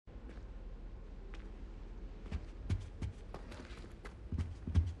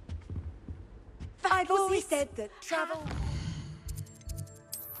I've always said that travel...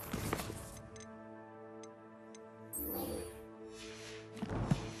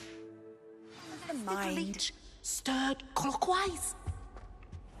 The mind stirred clockwise.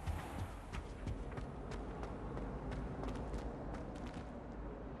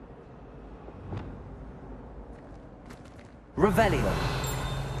 Revelio.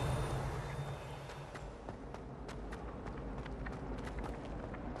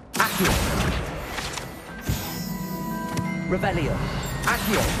 Accio. Revelio.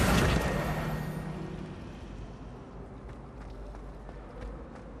 Accio.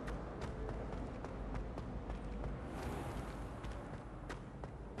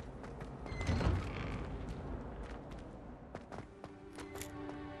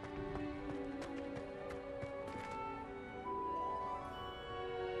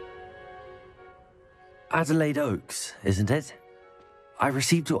 Adelaide Oaks, isn't it? I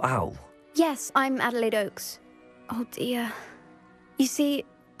received your owl. Yes, I'm Adelaide Oaks. Oh dear. You see,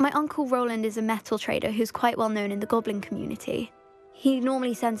 my uncle Roland is a metal trader who's quite well known in the goblin community. He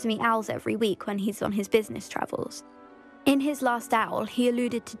normally sends me owls every week when he's on his business travels. In his last owl, he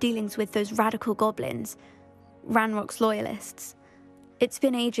alluded to dealings with those radical goblins, Ranrock's loyalists. It's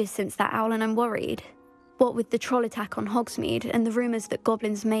been ages since that owl and I'm worried. What with the troll attack on Hogsmeade and the rumours that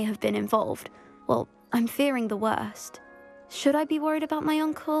goblins may have been involved, well, I'm fearing the worst. Should I be worried about my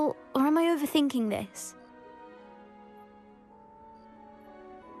uncle, or am I overthinking this?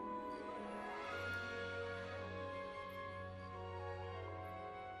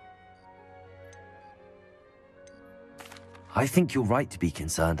 I think you're right to be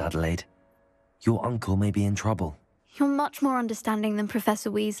concerned, Adelaide. Your uncle may be in trouble. You're much more understanding than Professor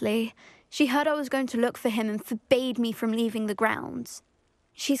Weasley. She heard I was going to look for him and forbade me from leaving the grounds.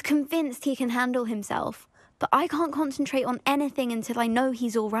 She's convinced he can handle himself, but I can't concentrate on anything until I know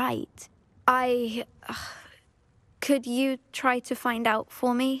he's all right. Could you try to find out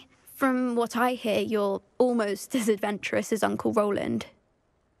for me? From what I hear, you're almost as adventurous as Uncle Roland.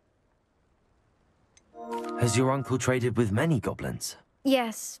 Has your uncle traded with many goblins?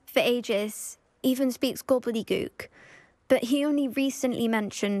 Yes, for ages. Even speaks gobbledygook. But he only recently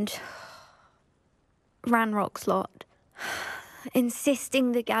mentioned Ranrock's lot,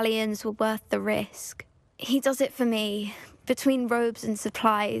 insisting the galleons were worth the risk. He does it for me. Between robes and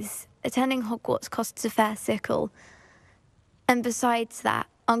supplies, attending Hogwarts costs a fair sickle. And besides that,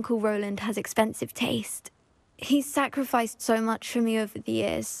 Uncle Roland has expensive taste. He's sacrificed so much for me over the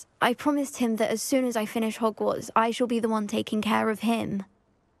years. I promised him that as soon as I finish Hogwarts, I shall be the one taking care of him.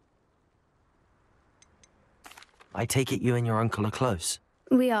 I take it you and your uncle are close?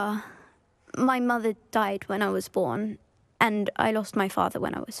 We are. My mother died when I was born, and I lost my father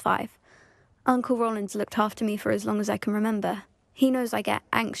when I was 5. Uncle Roland's looked after me for as long as I can remember. He knows I get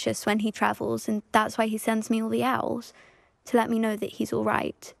anxious when he travels, and that's why he sends me all the owls, to let me know that he's all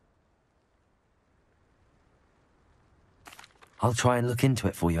right. I'll try and look into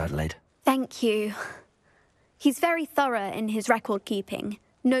it for you, Adelaide. Thank you. He's very thorough in his record keeping,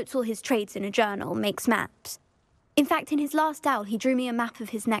 notes all his trades in a journal, makes maps. In fact, in his last owl, he drew me a map of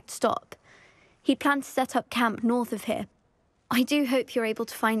his next stop. He'd planned to set up camp north of here. I do hope you're able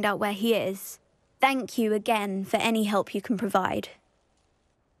to find out where he is. Thank you again for any help you can provide.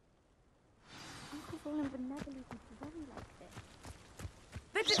 Uncle Roland would never leave me to worry like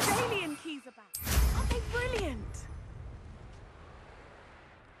this. The Daedalian keys are back. Aren't they brilliant?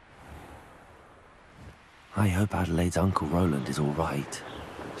 I hope Adelaide's Uncle Roland is all right.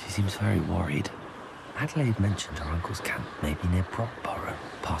 She seems very worried. Adelaide mentioned her uncle's camp may be near Brockborough,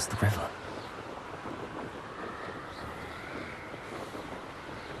 past the river.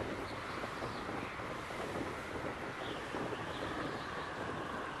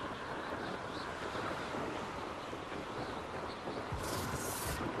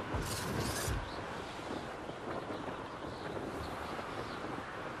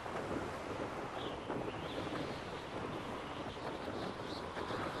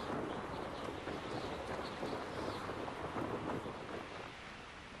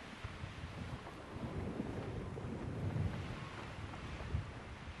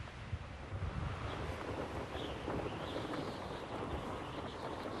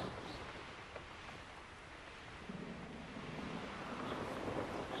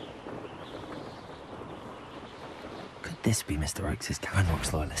 This be Mr. Oakes'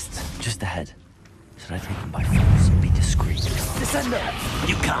 Ranrock's loyalists. Just ahead. Should I take them by force and be discreet? Descender!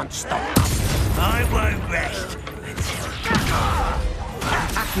 You can't stop us. I won't rest until...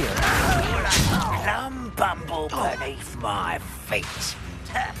 Accio! Plum bumble beneath my feet.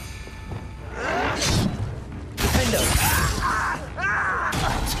 Defender!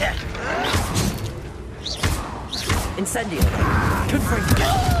 Incendio!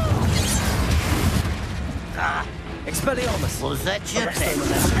 Confringo! Expelliarmus! Was that your thing?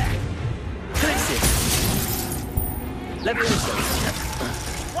 Collision! Levioso!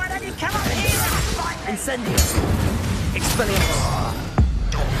 Why don't you come up here? Incendio! Expelliarmus!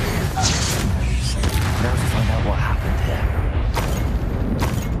 Now to find out what happened here.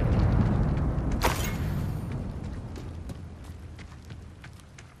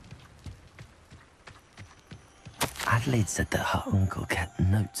 Adelaide said that her uncle kept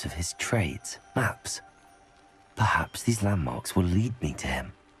notes of his trades, maps. Perhaps these landmarks will lead me to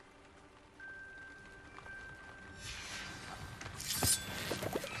him.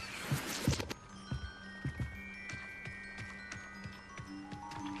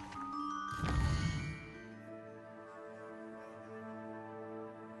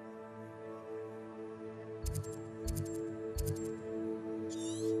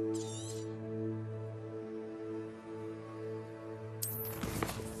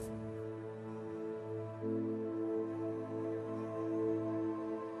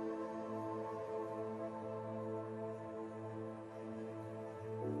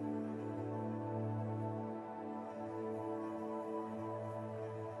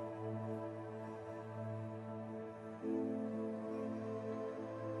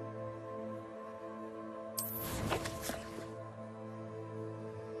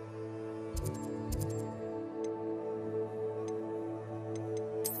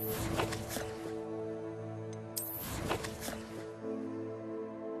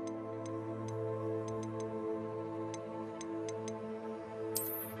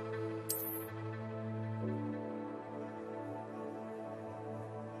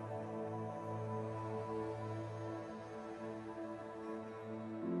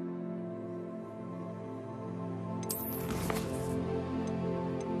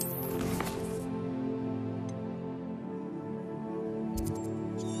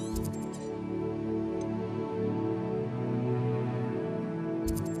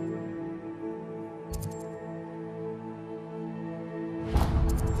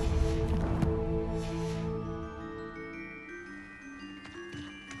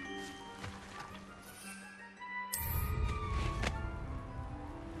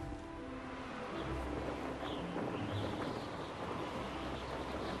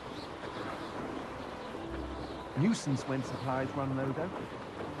 Nuisance when supplies run low, though.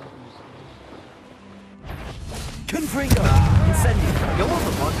 Confringo! Incendio! You're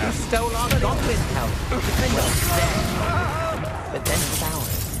the one who stole our goblin help. But then found.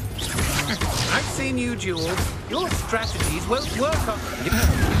 I've seen you duel. Your strategies won't work on...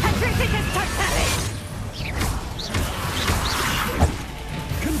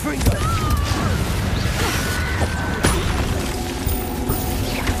 Confringo!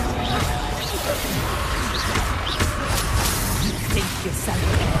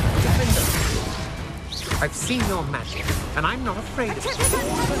 I've seen your magic, and I'm not afraid of it. The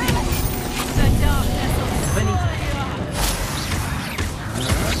darkness of No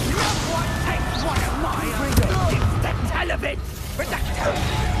one takes one of my items. The television! Protector!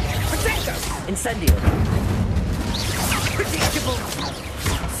 Incendio! Predictable!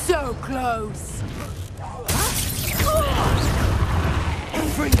 so close.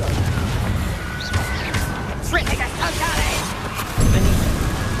 Confringo! Triticus Totalis!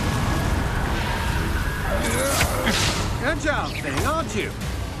 Agile thing, aren't you?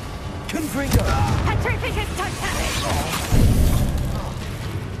 Confringo! Petrificus Totalis.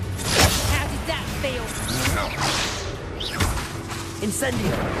 How did that feel?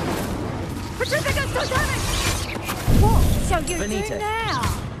 Incendio! Petrificus Totalis. What shall you Benito. do now?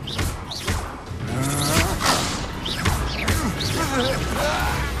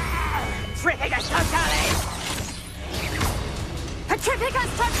 Triticus Totalis! Petrificus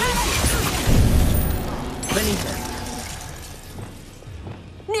Totalis. Benito!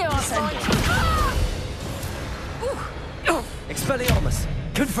 Expelliarmus!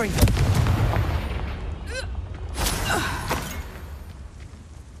 Confringo!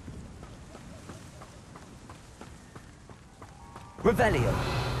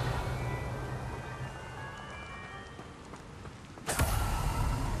 Revelio!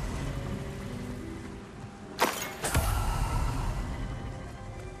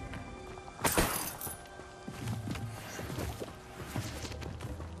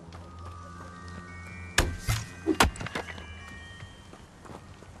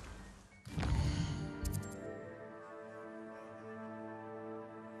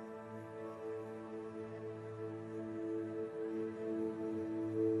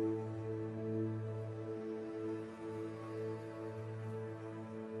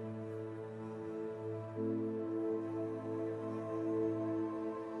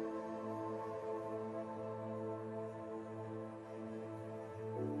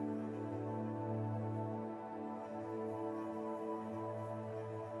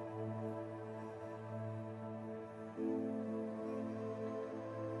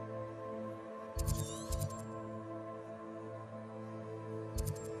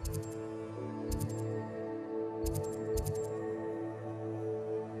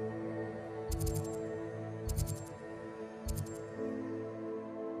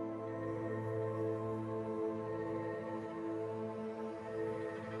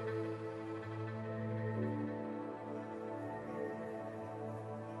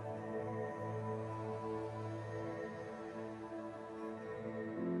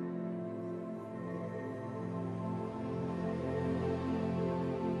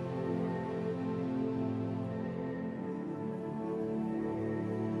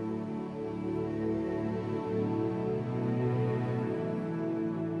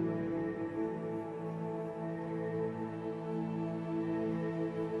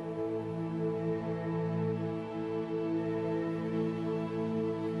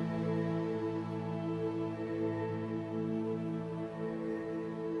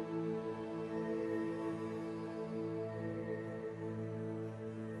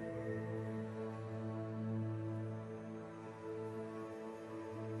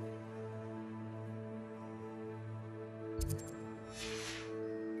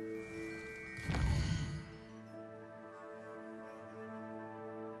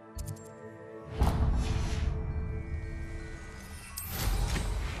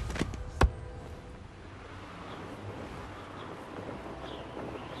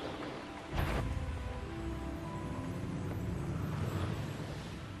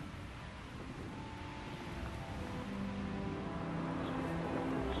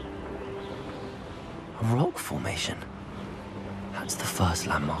 rock formation. That's the first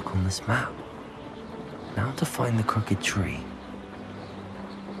landmark on this map. Now to find the crooked tree.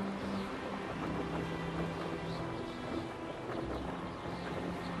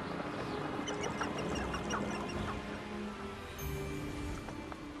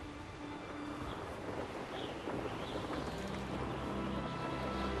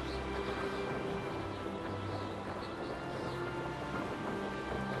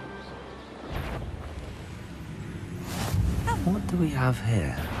 What do we have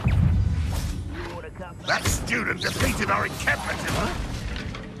here? That student defeated our encampment.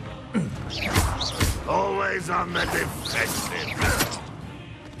 Always on the defensive.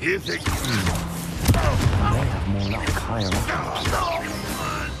 You think... They have more luck higher up.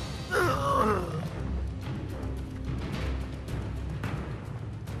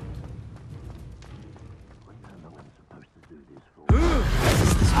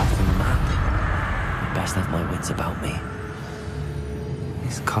 This off the map. I'd best have my wits about me.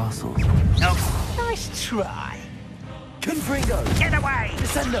 These castles. Oh, nice try. Confringo! Get away!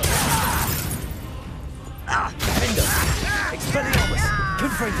 Descendo! Defendo! Expelliarmus!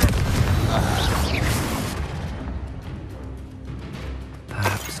 Confringo!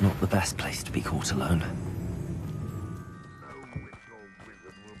 Perhaps not the best place to be caught alone.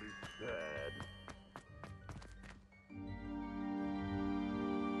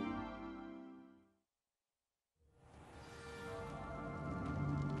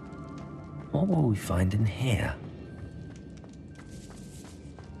 What will we find in here?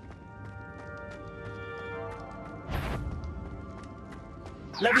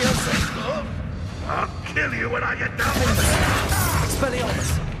 Leviosa! I'll kill you when I get down with it.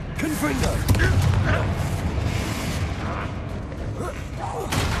 Expelliarmus! Confringo!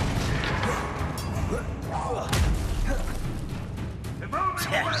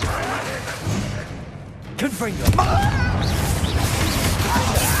 Confringo!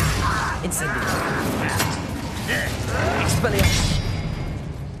 Incendio! Expelliarmus!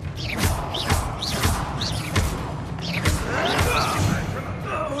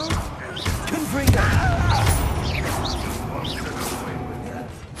 Confringo!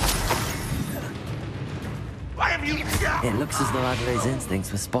 Why have you... It looks as though Adelaide's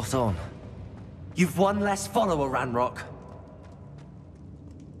instincts were spot on. You've one less follower, Ranrock.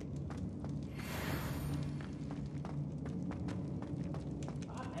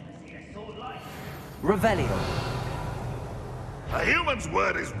 Revelio. A human's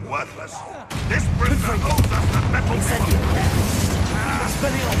word is worthless. This prisoner owes us the metal Incendio.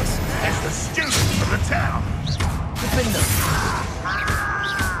 Expelliarmus. as the student of the town. Defendo.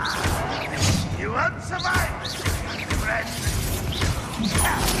 You won't survive, friend.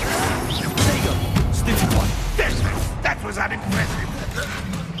 There you go, stupid one. That was unimpressive.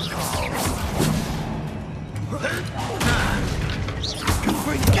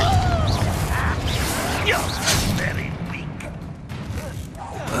 Confringo. You're very weak.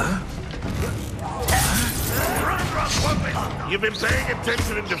 You've been paying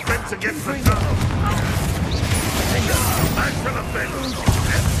attention in defense against the tunnel. I shall offend.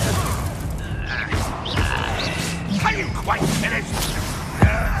 Are you quite finished?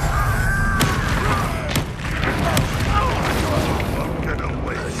 I'm gonna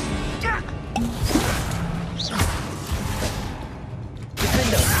wait.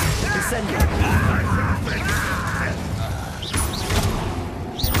 Defendo. Incendio.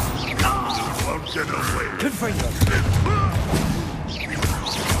 Get away. Confringo.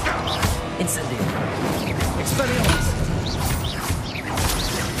 Incendio. Expelliarmus.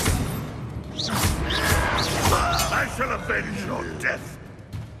 I shall avenge your death.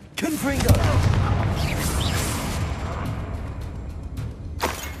 Confringo.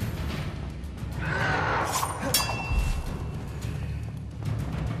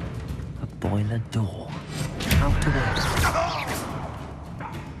 A boiler door. How to work?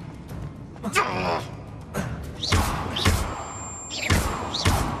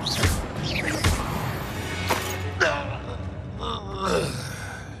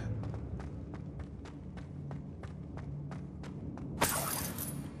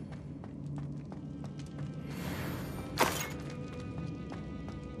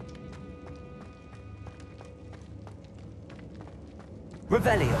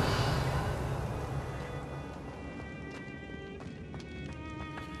 Revelio.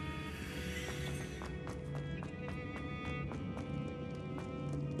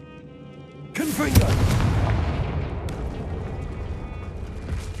 Confringo.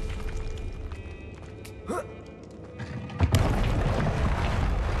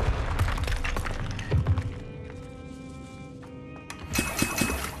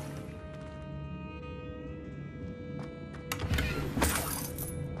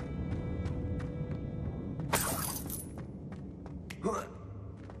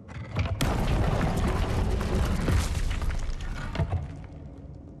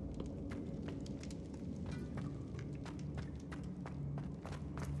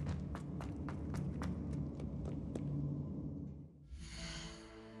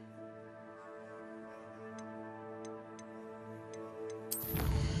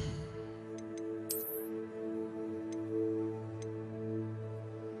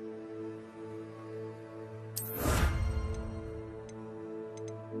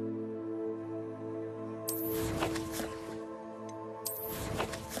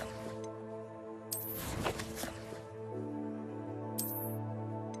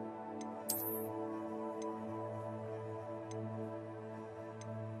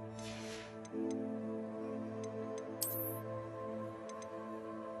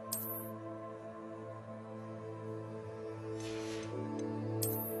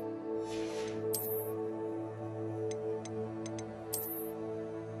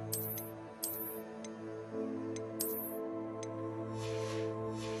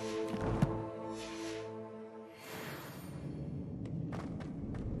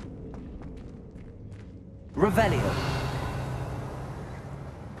 Revelio.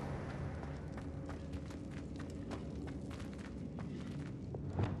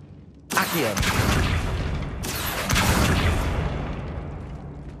 Accio.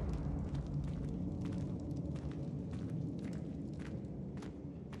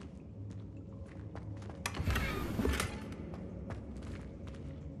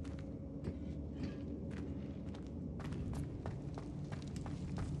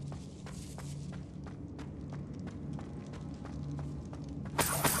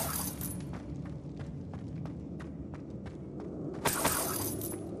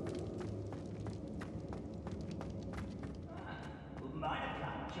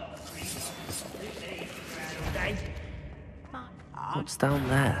 What's down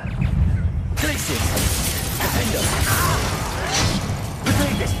there? Glacius! Defender!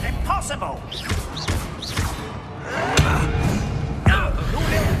 This is impossible!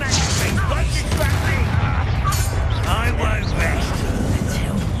 I won't rest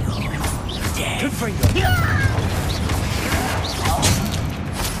until you're dead. Confringo! No!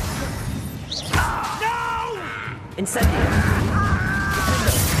 Incendio! Defender!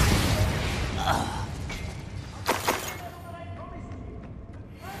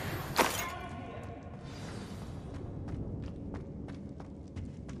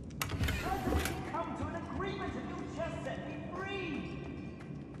 Come to an agreement and you just set me free!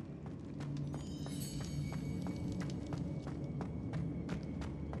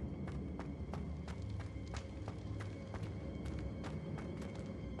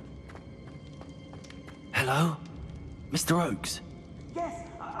 Hello? Mr. Oakes? Yes,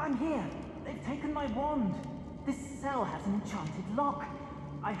 I'm here. They've taken my wand. This cell has an enchanted lock.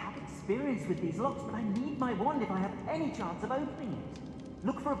 I have experience with these locks, but I need my wand if I have any chance of opening it.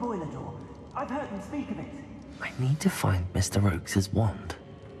 Look for a boiler door. I've heard them speak of it. I need to find Mr. Oakes' wand.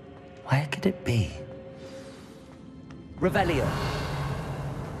 Where could it be? Revelio.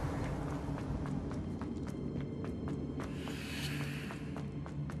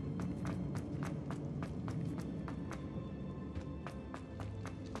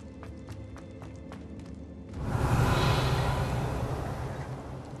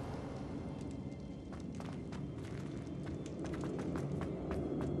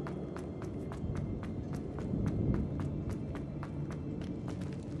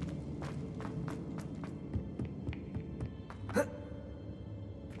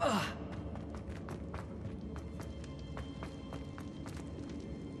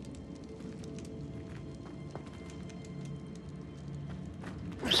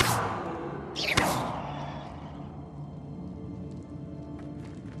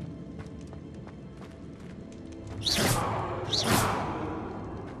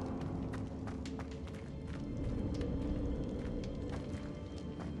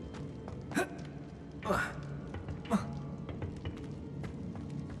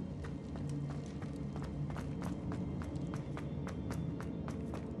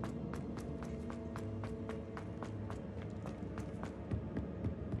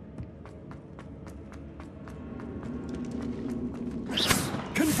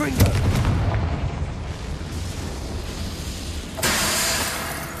 Confringo!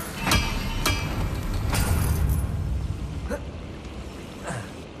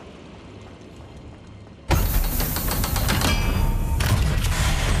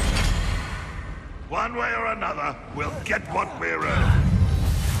 One way or another, we'll get what we're earned.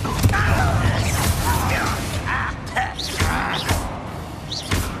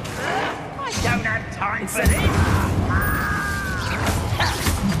 I don't have time for this!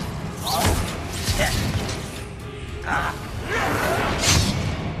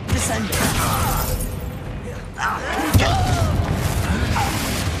 Descendo.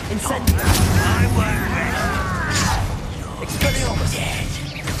 Incendio. I won't rest. Expelliarmus. Dead.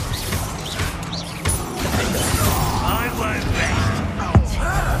 I won't rest.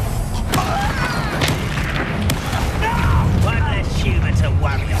 One less human to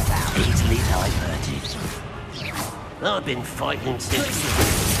worry about. Easily diverted. I've been fighting since...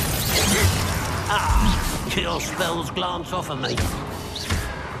 your spells glance off of me.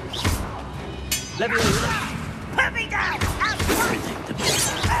 Put me down!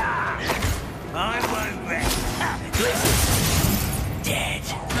 I won't rest. Dead.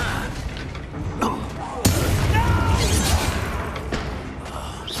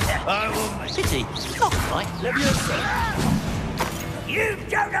 I will make Pity. Not right. Leviosa. You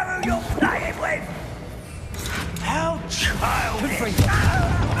don't know who you're playing with! How childish! Confringo.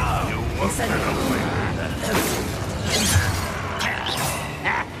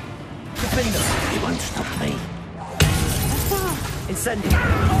 Defender, you won't stop me. Incendio.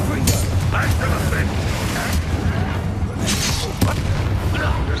 Confringo. Back to the bin.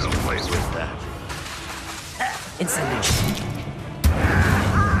 Get away with that. Incendio.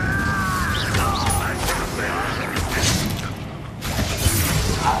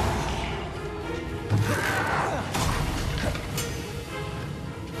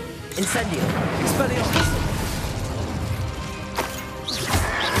 Incendio. Expelliarmus.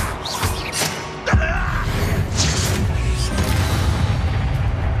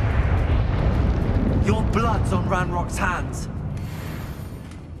 Your blood's on Ranrock's hands.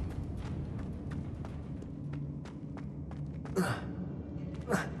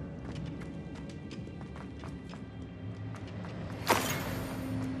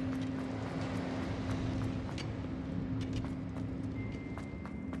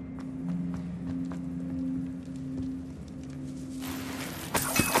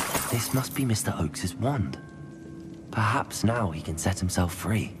 This must be Mr. Oakes's wand. Perhaps now he can set himself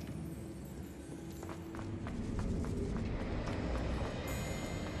free.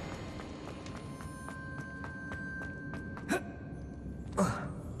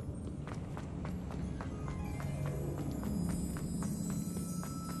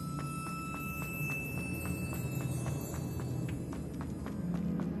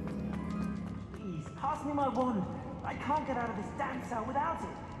 Please, pass me my wand. I can't get out of this damn cell without it.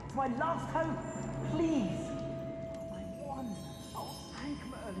 It's my last hope. Please. Oh, my wand. Oh, thank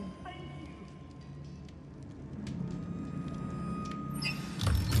Merlin. Thank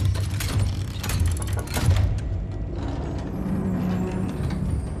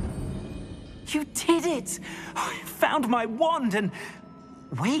you. You did it! I found my wand and...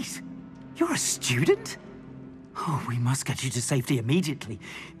 Wait, you're a student? Oh, we must get you to safety immediately.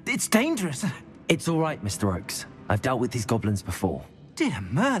 It's dangerous. It's all right, Mr. Oakes. I've dealt with these goblins before. Dear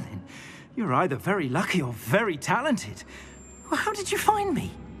Merlin, you're either very lucky or very talented. Well, how did you find me?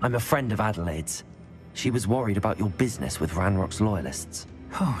 I'm a friend of Adelaide's. She was worried about your business with Ranrock's loyalists.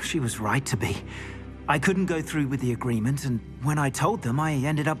 Oh, she was right to be. I couldn't go through with the agreement, and when I told them, I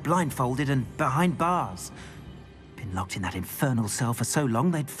ended up blindfolded and behind bars. Been locked in that infernal cell for so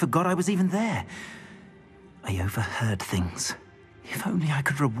long, they'd forgot I was even there. I overheard things. If only I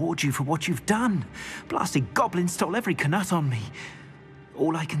could reward you for what you've done. Blasted goblins stole every Knut on me.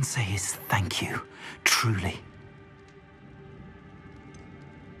 All I can say is thank you, truly.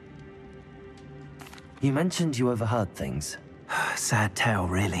 You mentioned you overheard things. Sad tale,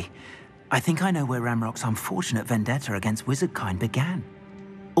 really. I think I know where Ranrock's unfortunate vendetta against wizardkind began.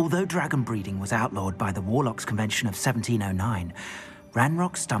 Although dragon breeding was outlawed by the Warlocks Convention of 1709,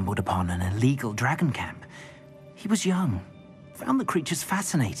 Ranrock stumbled upon an illegal dragon camp. He was young, found the creatures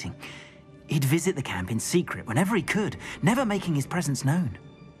fascinating. He'd visit the camp in secret whenever he could, never making his presence known.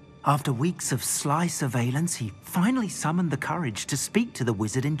 After weeks of sly surveillance, he finally summoned the courage to speak to the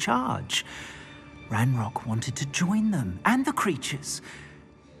wizard in charge. Ranrock wanted to join them, and the creatures.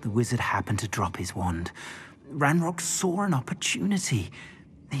 The wizard happened to drop his wand. Ranrock saw an opportunity.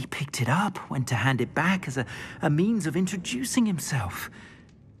 He picked it up, went to hand it back as a means of introducing himself.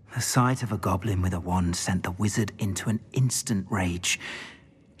 The sight of a goblin with a wand sent the wizard into an instant rage.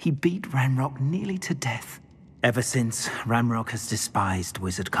 He beat Ranrock nearly to death. Ever since, Ranrock has despised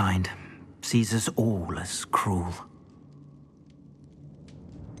wizardkind, sees us all as cruel.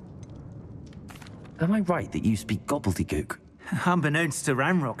 Am I right that you speak gobbledygook? Unbeknownst to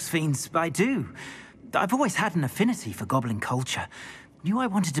Ranrock's fiends, I do. I've always had an affinity for goblin culture. Knew I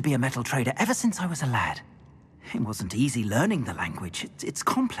wanted to be a metal trader ever since I was a lad. It wasn't easy learning the language. It's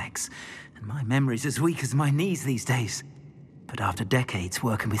complex, and my memory's as weak as my knees these days. But after decades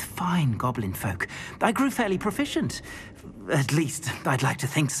working with fine goblin folk, I grew fairly proficient. At least, I'd like to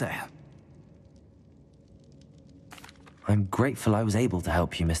think so. I'm grateful I was able to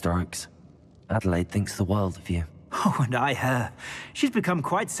help you, Mr. Oakes. Adelaide thinks the world of you. Oh, and I her. She's become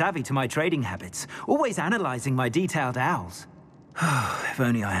quite savvy to my trading habits, always analyzing my detailed owls. If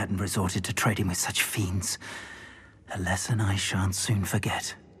only I hadn't resorted to trading with such fiends. A lesson I shan't soon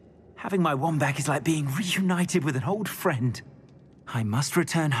forget. Having my wand back is like being reunited with an old friend. I must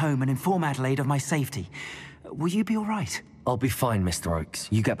return home and inform Adelaide of my safety. Will you be all right? I'll be fine, Mr. Oakes.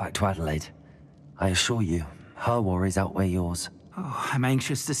 You get back to Adelaide. I assure you, her worries outweigh yours. Oh, I'm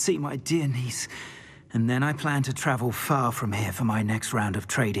anxious to see my dear niece. And then I plan to travel far from here for my next round of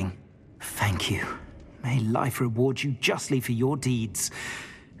trading. Thank you. May life reward you justly for your deeds.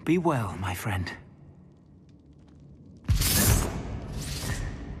 Be well, my friend.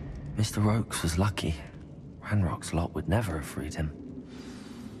 Mr. Oakes was lucky. Ranrock's lot would never have freed him.